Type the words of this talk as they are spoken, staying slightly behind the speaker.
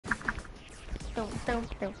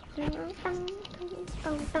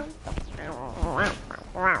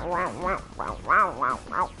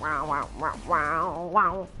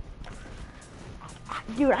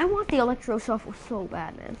Dude, I want the electro shuffle so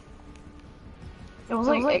bad, man. It was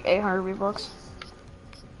like 800 V-Bucks.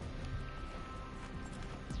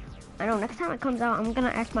 I know, next time it comes out, I'm gonna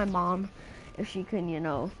ask my mom if she can, you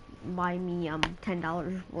know, buy me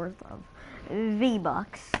 $10 worth of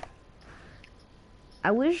V-Bucks. I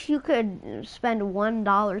wish you could spend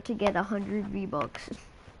 $1 to get 100 V-Bucks.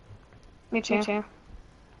 Me too.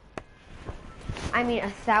 I mean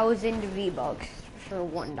 1,000 V-Bucks for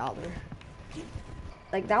 $1.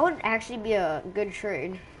 Like, that would actually be a good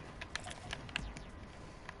trade.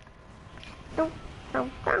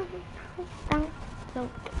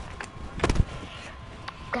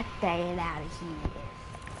 Get that out of here.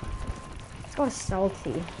 Let's go to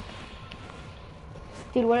Salty.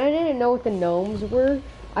 Dude, when I didn't know what the gnomes were,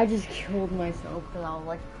 I just killed myself because I was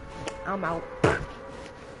like, I'm out.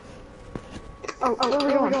 Oh,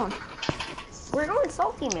 where are we going? We're going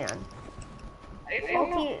Salty, man.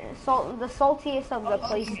 The saltiest of the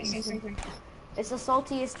places. It's the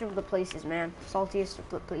saltiest of the places, man. Saltiest of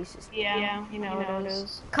the places. Yeah, you know it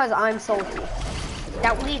is. Cause I'm salty.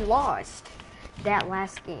 That we lost that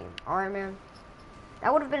last game. Alright, man.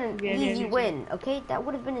 That would have been an easy win, okay? That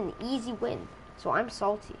would have been an easy win. So I'm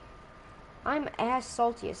salty. I'm as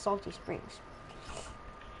salty as Salty Springs.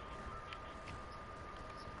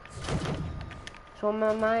 So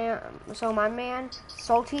my man,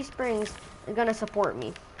 Salty Springs, is gonna support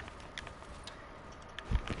me.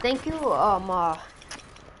 Thank you,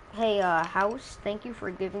 hey, House, thank you for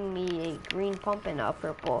giving me a green pump and a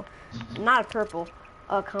purple, not a purple,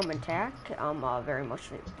 common tack.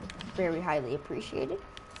 Very highly appreciated.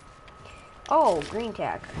 Oh, green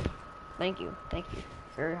tack. Thank you,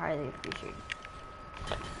 very highly appreciated.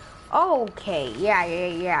 Okay,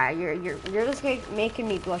 yeah. You're just making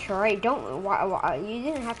me blush, all right? You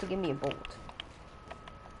didn't have to give me a bolt.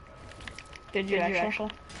 Did you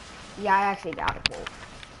actually? Yeah, I actually got a bolt.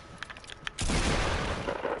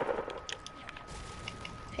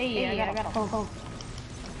 Hey, I got a pump.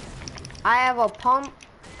 I have a pump.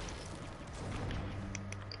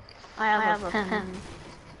 I have a pen.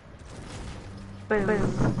 Boom.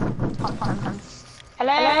 Pump.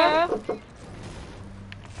 Hello?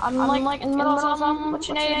 I'm like in the middle of something. What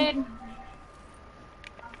you need?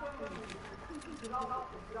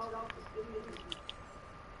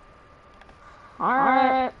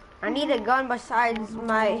 Alright. I need a gun besides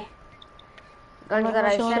my guns that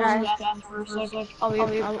I said I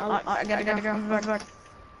gotta go.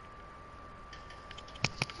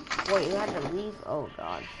 Wait, you had to leave? Oh,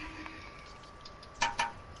 God.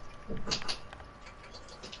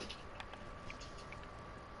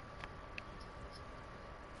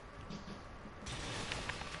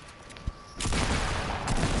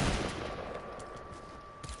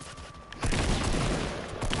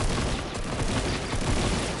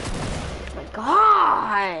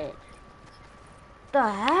 God! The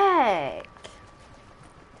heck?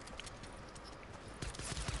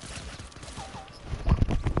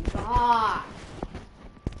 God.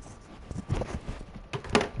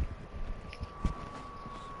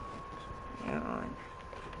 God.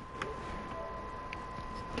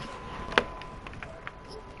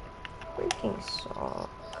 Freaking suck.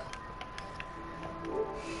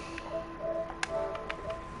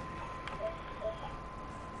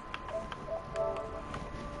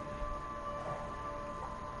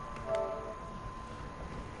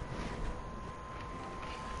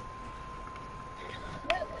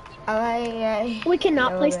 We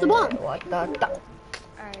cannot place the bomb. What the?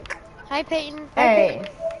 Alright. Hi, Peyton. Hey.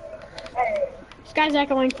 This guy's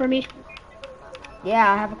echoing for me.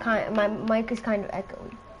 Yeah, I have my mic is kind of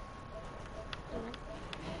echoey.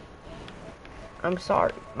 I'm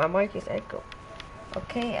sorry, my mic is echoey.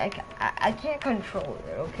 Okay, I can't control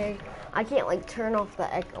it. Okay, I can't like turn off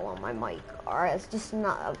the echo on my mic. All right, it's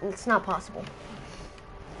not possible.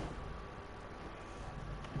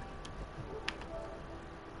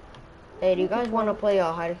 Hey, do you guys want to play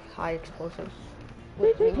a high explosives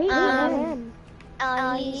with me? He's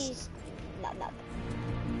not.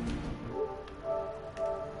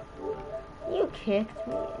 You kicked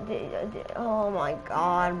me. Oh my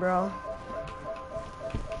God, bro.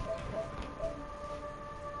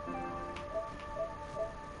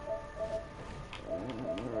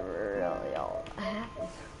 Really, all that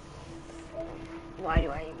happens. Why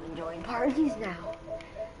do I even join parties now?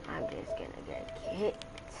 I'm just gonna get kicked.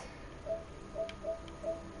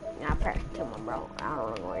 I'll pass it to my bro. I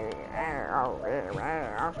don't know where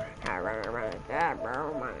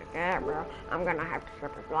bro. I'm gonna have to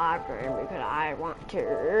skip this live stream because I want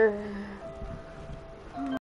to.